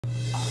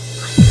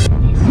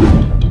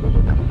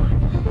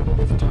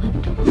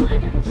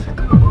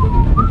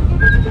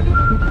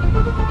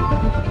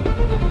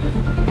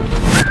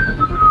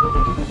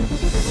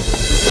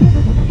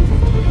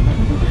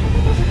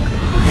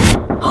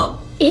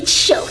It's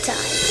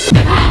showtime.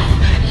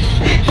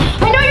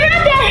 I know you're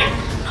out there.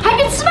 I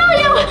can smell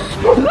you.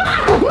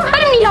 I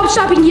don't need help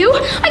stopping you.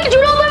 I can do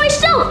it all by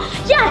myself.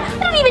 Yeah,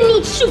 I don't even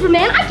need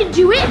Superman. I can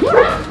do it.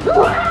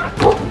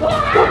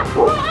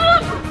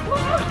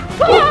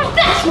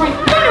 That's right.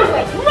 Run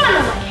away. Run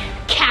away.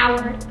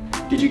 Coward.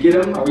 Did you get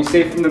him? Are we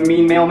safe from the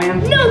mean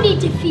mailman? No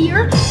need to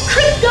fear.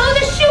 Krypto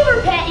the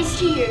Super Pet is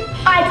here.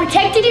 I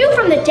protected you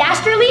from the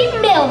dastardly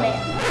mailman.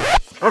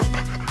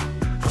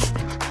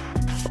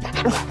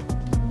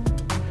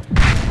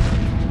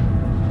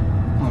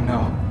 Oh no,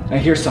 I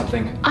hear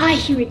something. I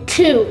hear it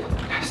too.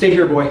 Stay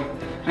here, boy.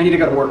 I need to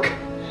go to work.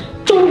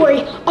 Don't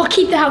worry, I'll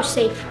keep the house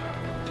safe.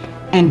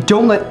 And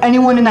don't let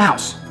anyone in the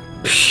house.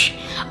 Psh,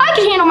 I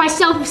can handle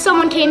myself if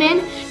someone came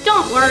in.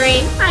 Don't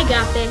worry, I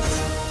got this.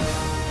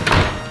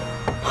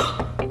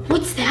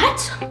 What's that?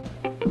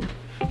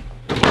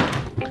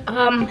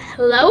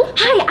 Hello?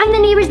 Hi, I'm the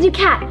neighbor's new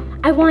cat.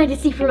 I wanted to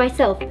see for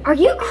myself. Are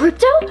you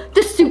Krypto,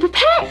 the super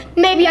pet?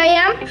 Maybe I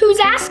am. Who's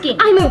asking?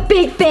 I'm a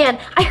big fan.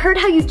 I heard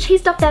how you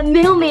chased off that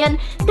mailman.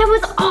 That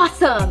was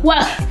awesome.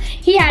 Well,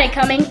 he had it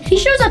coming. He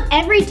shows up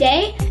every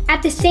day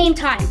at the same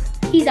time.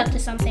 He's up to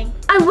something.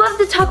 I'd love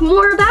to talk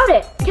more about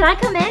it. Can I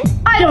come in?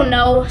 I don't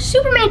know.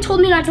 Superman told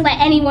me not to let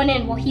anyone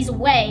in while he's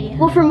away.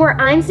 Well, from where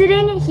I'm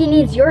sitting, he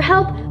needs your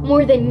help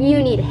more than you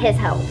need his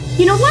help.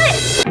 You know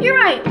what? You're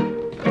right.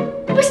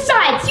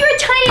 Besides, you're a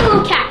tiny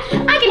little cat.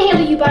 I can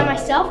handle you by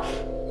myself.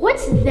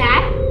 What's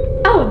that?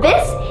 Oh,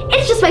 this?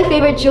 It's just my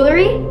favorite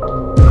jewelry.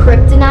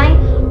 Kryptonite.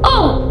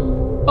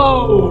 Oh!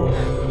 Oh!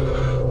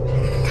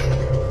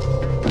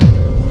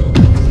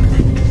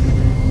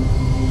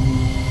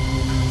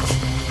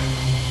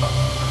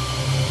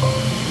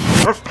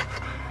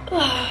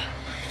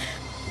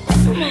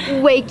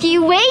 Wakey,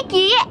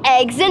 wakey,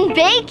 eggs and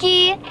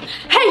bakey.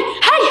 Hey,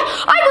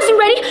 I wasn't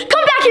ready.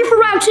 Come back here for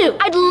round 2.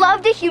 I'd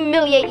love to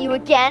humiliate you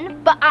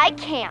again, but I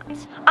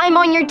can't. I'm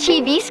on your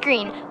TV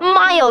screen,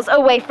 miles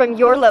away from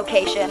your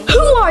location. Who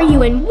are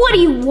you and what do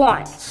you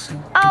want?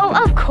 Oh,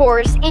 of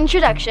course,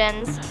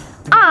 introductions.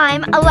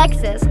 I'm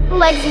Alexis,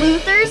 Lex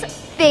Luthor's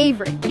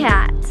favorite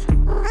cat.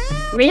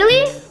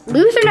 Really?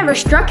 Luthor never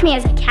struck me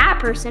as a cat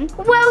person.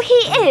 Well,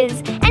 he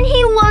is, and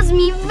he loves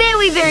me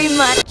very, very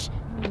much.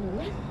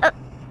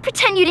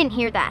 Pretend you didn't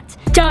hear that.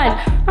 Done.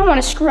 I want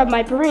to scrub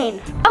my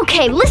brain.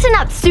 Okay, listen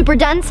up, super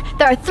dunce.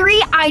 There are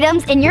 3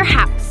 items in your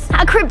house.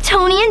 A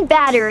Kryptonian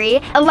battery,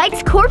 a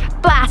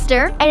LexCorp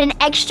blaster, and an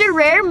extra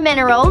rare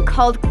mineral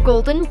called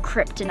golden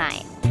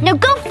kryptonite. Now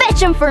go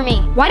fetch them for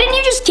me. Why didn't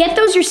you just get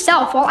those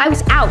yourself while I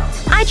was out?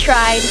 I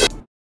tried.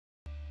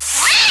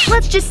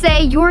 Let's just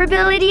say your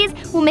abilities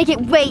will make it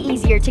way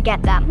easier to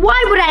get them.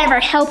 Why would I ever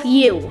help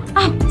you?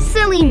 Oh,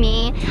 silly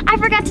me. I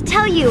forgot to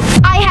tell you,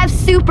 I have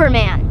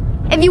Superman.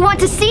 If you want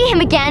to see him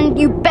again,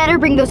 you better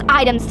bring those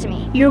items to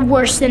me. You're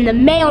worse than the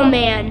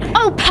mailman.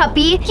 Oh,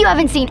 puppy, you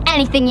haven't seen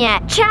anything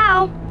yet.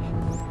 Ciao.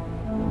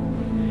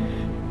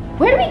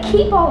 Where do we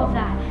keep all of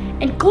that?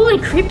 And golden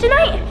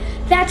kryptonite?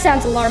 That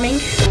sounds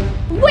alarming.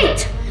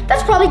 Wait,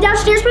 that's probably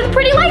downstairs where the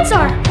pretty lights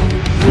are.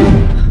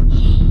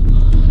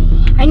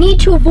 I need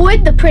to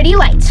avoid the pretty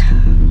lights.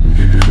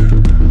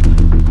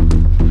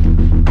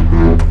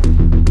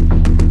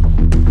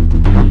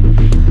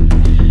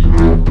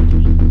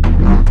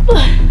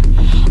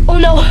 Oh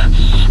no,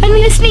 I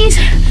need to sneeze.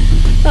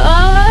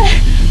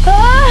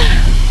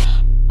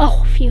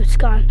 Oh, phew, it's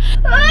gone.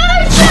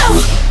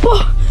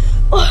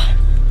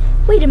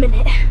 Wait a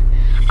minute.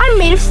 I'm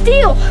made of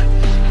steel.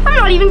 I'm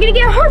not even gonna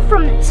get hurt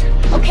from this.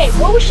 Okay,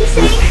 what was she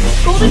saying?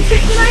 Golden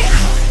kryptonite?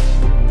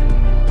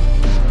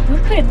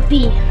 Where could it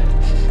be?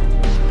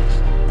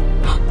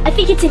 I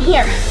think it's in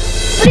here,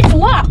 but it's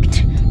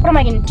locked. What am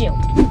I gonna do?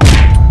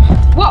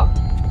 Whoa.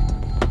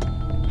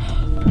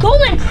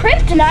 Golden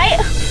kryptonite?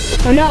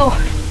 Oh no.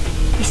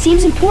 It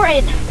seems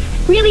important,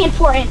 really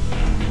important.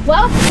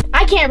 Well,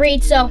 I can't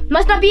read, so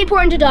must not be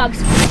important to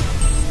dogs.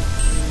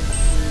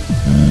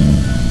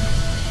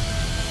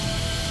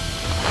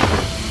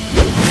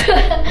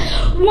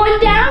 One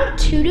down,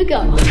 2 to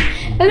go.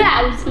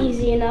 That was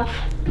easy enough.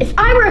 If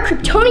I were a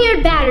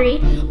Kryptonian battery,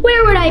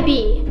 where would I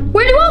be?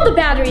 Where do all the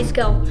batteries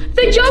go?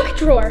 The junk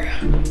drawer.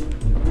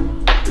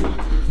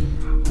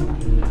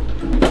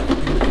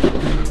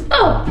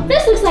 Oh,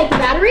 this looks like the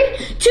battery.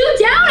 2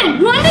 down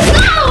and 1 to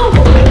go!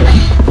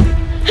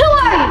 Who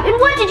are you, and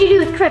what did you do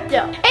with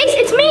Krypto? Ace,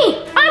 it's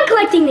me! I'm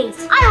collecting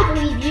these. I don't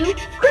believe you.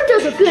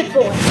 Krypto's a good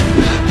boy.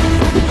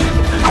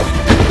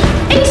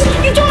 Ace,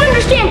 you don't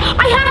understand.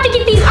 I have to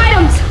get these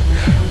items.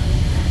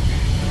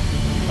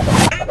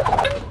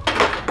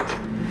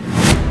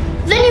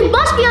 Then you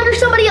must be under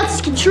somebody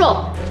else's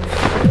control.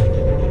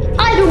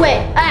 Either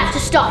way, I have to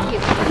stop you.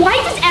 Why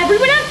does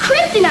everyone have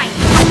kryptonite?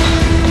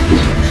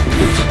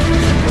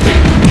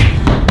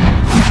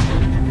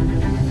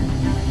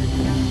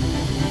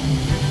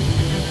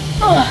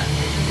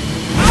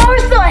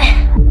 Martha!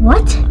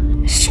 What?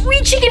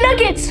 Sweet chicken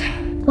nuggets!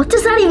 What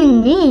does that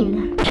even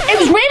mean? It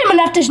was random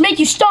enough to make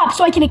you stop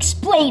so I can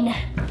explain.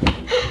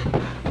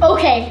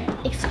 Okay,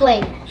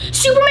 explain.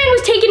 Superman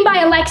was taken by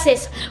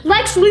Alexis,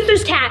 Lex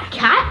Luthor's cat.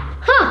 Cat?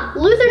 Huh,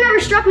 Luther never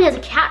struck me as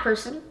a cat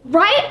person.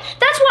 Right?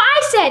 That's what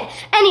I said.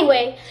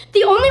 Anyway,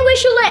 the only way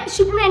she'll let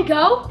Superman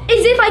go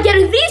is if I get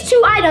her these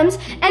 2 items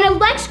and a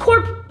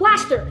LexCorp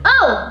blaster.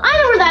 Oh, I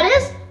know where that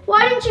is.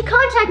 Why didn't you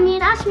contact me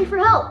and ask me for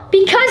help?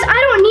 Because I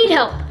don't need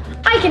help.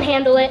 I can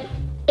handle it.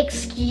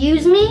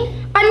 Excuse me?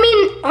 I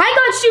mean, I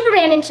got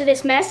Superman into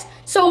this mess,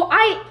 so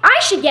I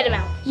should get him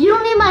out. You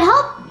don't need my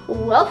help?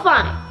 Well,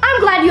 fine.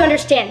 I'm glad you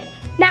understand.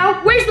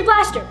 Now, where's the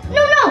blaster?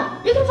 No,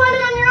 you can find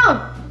it on your own.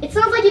 It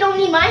sounds like you don't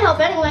need my help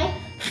anyway.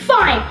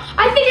 Fine.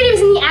 I figured it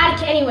was in the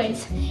attic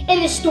anyways,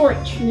 in the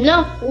storage.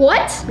 No.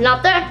 What?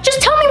 Not there.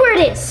 Just tell me where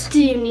it is. Do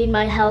you need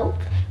my help?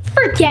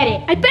 Forget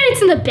it. I bet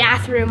it's in the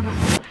bathroom.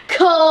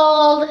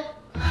 Cold.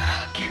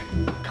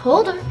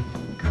 Colder.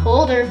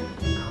 Colder.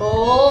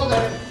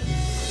 Colder.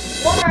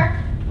 Warmer.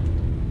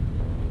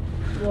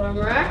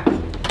 Warmer.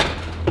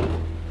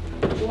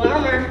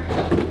 Warmer.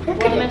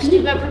 Warmest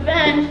you've ever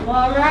been.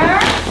 Warmer.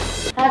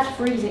 That's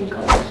freezing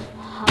cold.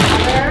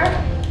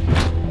 Hotter.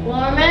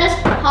 Warmest.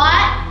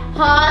 Hot.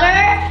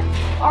 Hotter.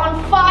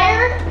 On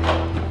fire.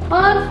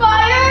 On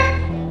fire.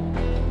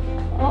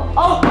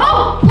 Oh,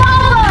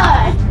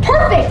 lava!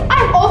 Perfect. I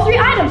have all 3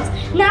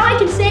 items. Now I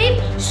can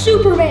save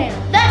Superman.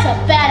 That's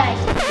a bad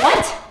idea.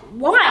 What?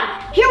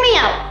 Why? Hear me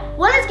out.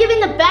 When is giving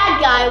the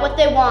bad guy what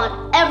they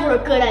want ever a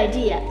good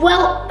idea?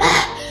 Well,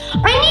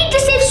 I need to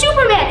save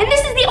Superman, and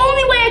this is the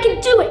only way I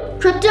can do it.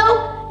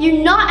 Krypto,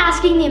 you're not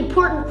asking the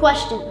important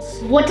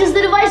questions. What does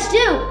the device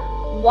do?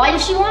 Why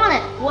does she want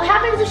it? What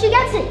happens if she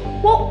gets it?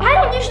 Well, I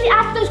don't usually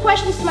ask those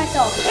questions to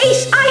myself.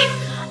 Ace, I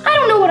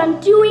don't know what I'm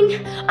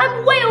doing.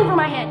 I'm way over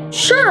my head.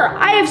 Sure,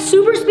 I have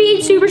super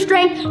speed, super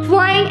strength,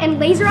 flying, and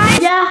laser eyes.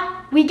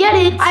 Yeah, we get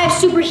it. I have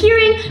super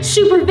hearing,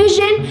 super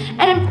vision,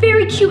 and I'm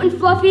very cute and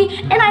fluffy,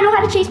 and I know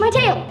how to chase my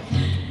tail.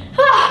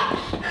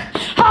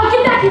 I'll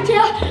get back your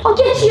tail. I'll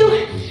get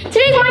you.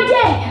 Today's my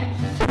day.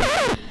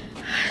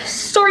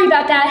 Sorry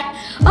about that.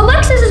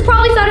 Alexis has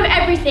probably thought of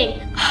everything.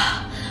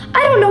 I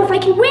don't know if I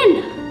can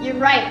win. You're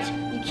right.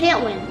 You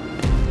can't win.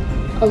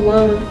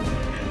 Alone.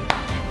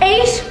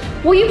 Ace,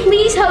 will you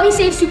please help me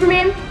save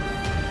Superman?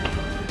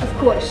 Of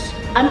course.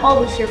 I'm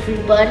always here for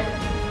you, bud.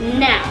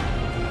 Now,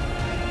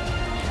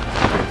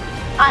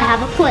 I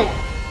have a plan.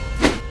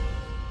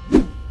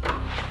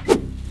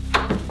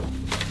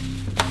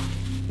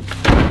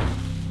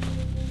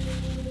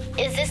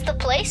 Is this the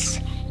place?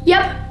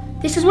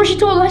 Yep, this is where she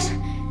told us.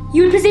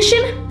 You in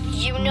position?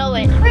 You know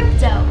it.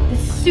 Krypto, the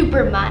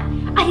Superman.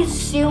 I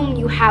assume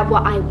you have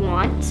what I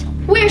want.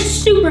 Where's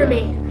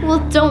Superman? Well,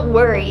 don't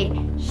worry.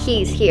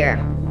 He's here.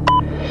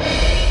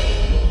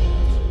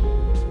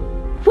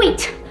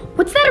 Wait,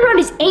 what's that around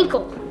his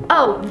ankle?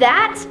 Oh,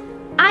 that?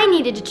 I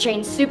needed to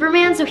train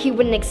Superman so he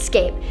wouldn't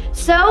escape.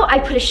 So I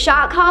put a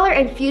shock collar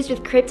infused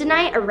with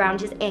kryptonite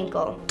around his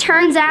ankle.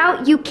 Turns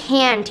out you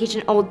can teach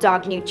an old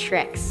dog new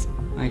tricks.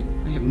 I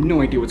have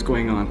no idea what's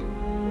going on.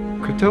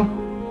 Krypto?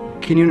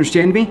 Can you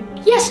understand me?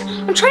 Yes,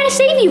 I'm trying to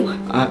save you.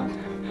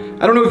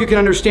 I don't know if you can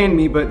understand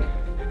me, but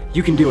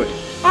you can do it.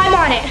 I'm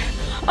on it.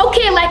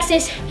 Okay,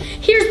 Alexis,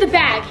 here's the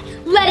bag.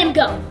 Let him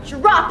go.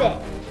 Drop it.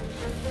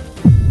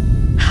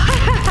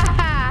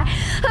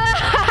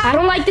 I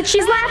don't like that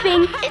she's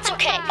laughing. It's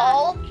okay.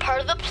 All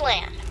part of the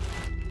plan.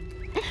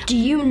 Do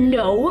you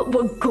know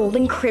what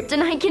golden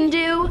kryptonite can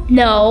do?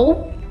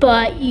 No,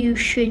 but you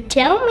should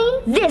tell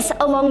me. This,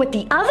 along with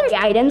the other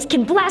items,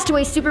 can blast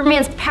away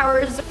Superman's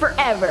powers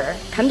forever.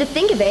 Come to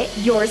think of it,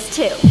 yours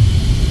too.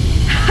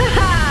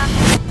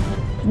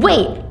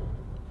 Wait,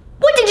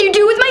 what did you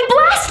do with my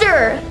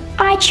blaster?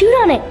 I chewed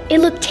on it. It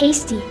looked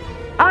tasty.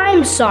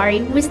 I'm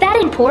sorry. Was that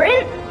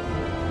important?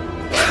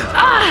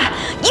 Ah,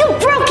 you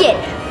broke it!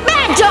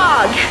 Bad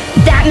dog!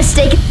 That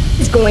mistake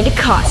is going to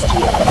cost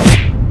you.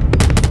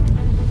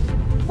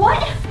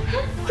 What?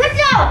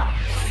 Krypto!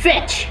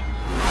 Fetch.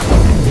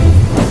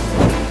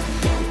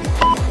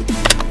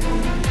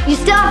 You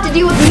still have to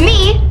deal with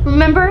me.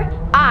 Remember,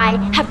 I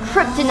have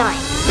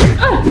kryptonite.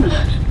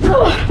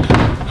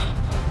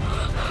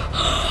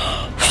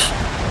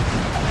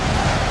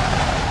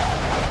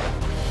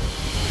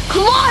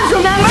 Claws,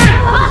 remember?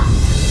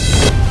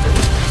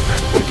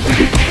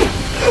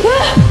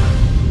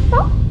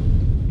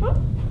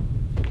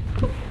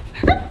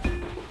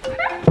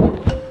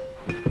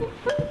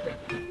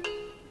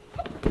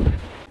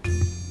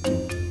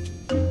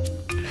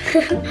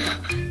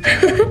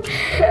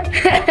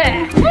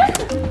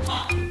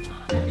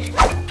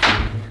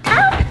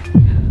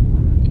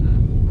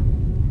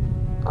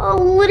 Oh,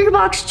 litter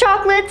box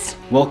chocolates.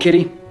 Well,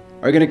 Kitty,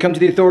 are you gonna come to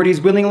the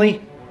authorities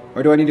willingly?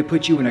 Or do I need to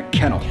put you in a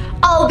kennel?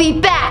 I'll be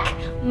back.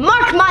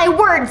 Mark my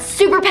words,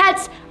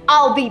 Superpets.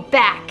 I'll be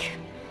back.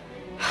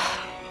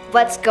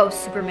 Let's go,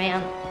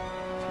 Superman.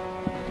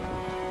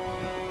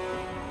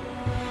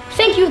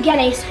 Thank you again,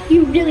 Ace.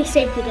 You really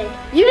saved the day.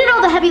 You did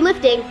all the heavy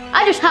lifting.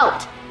 I just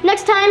helped.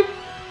 Next time,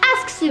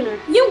 ask sooner.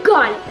 You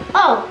got it.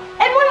 Oh,